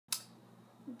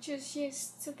Just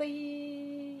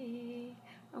yesterday,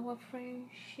 our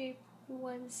friendship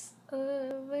was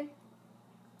over,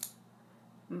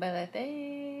 but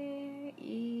there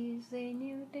is a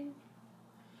new day.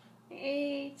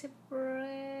 It's a bright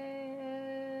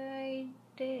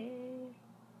day.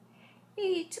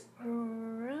 It's a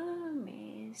promising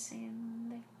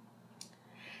day.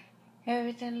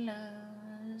 Everything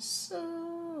looks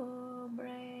so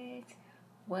bright.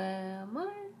 One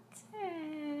more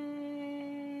time.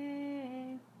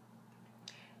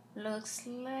 Looks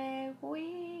like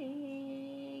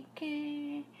we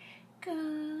can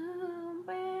come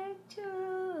back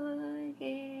together.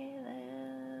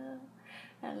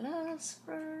 A lost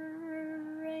friendship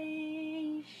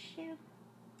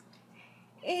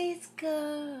is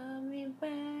coming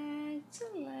back to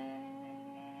life.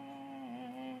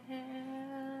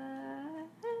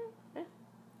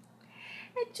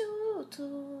 A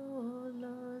total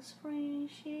lost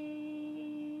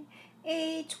friendship.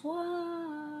 It's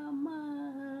one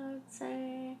more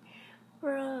time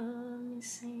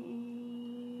promising.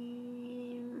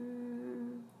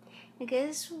 I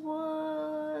guess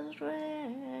was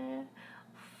rare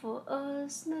for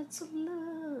us not to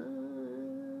lose.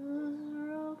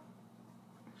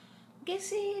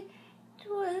 Guess it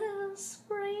was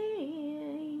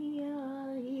spring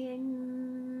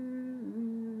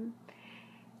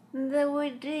that we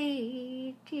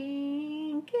didn't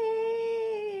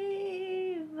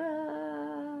give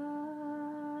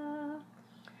up.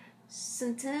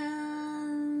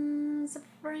 Sometimes a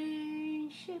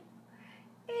friendship,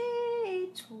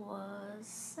 it was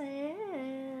saving.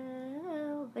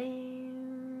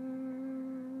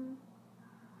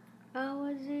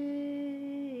 Our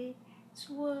day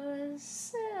was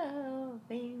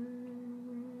saving.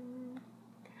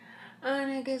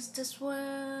 And I guess that's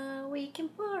why we can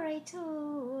pray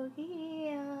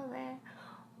together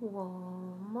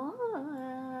one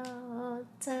more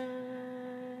time.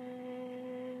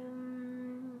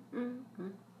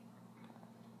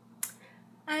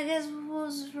 I guess it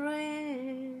was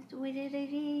right. We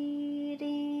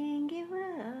didn't give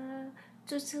up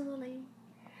totally.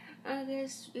 I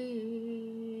guess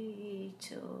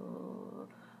it's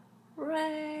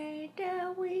right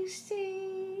that we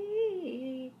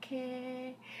still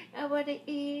care about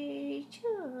each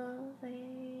other.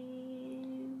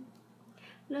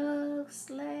 Looks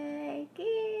like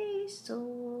it's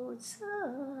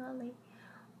totally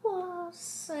was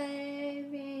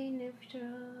saving after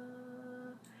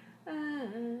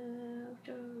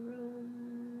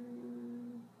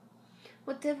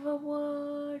whatever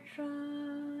was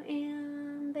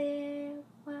in there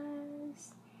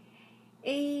was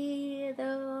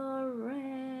either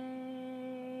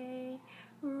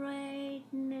right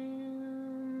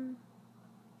now.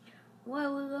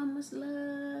 While we almost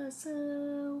lost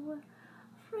our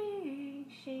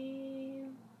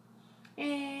friendship,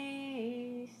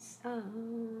 it's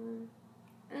on.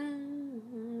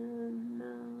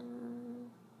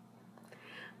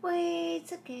 Well,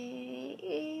 it's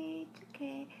okay,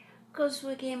 'cause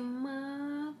we can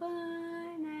move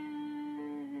on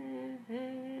now.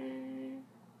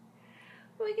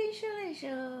 We can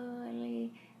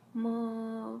surely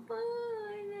move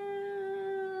on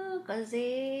now, 'cause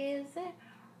it's the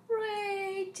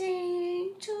right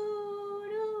thing to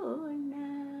do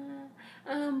now.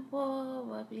 I'm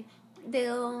probably the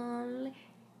only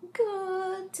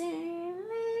good thing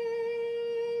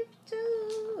left to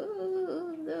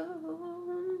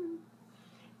do.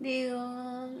 The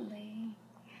only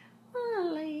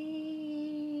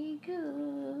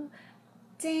good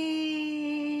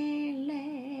thing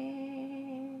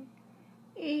left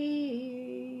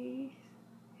is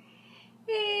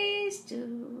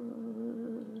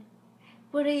to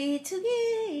put it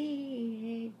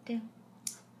together,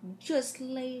 just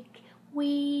like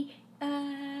we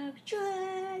have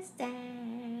just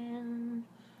done,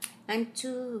 and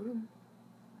to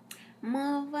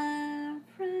move on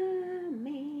from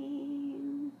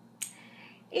me.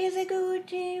 It's a good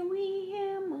thing we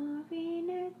are moving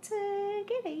it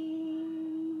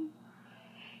together.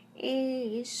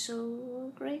 It's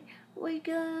so great, we're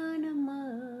gonna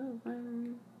move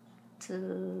on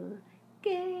together.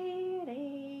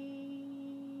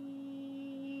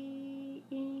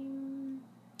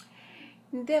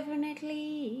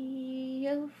 Definitely,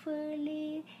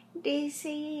 hopefully, this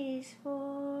is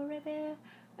forever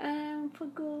and for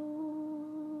good.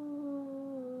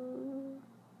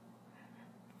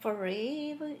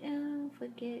 Forever and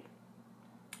forget.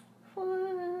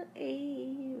 Forever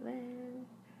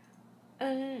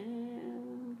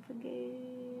and forget.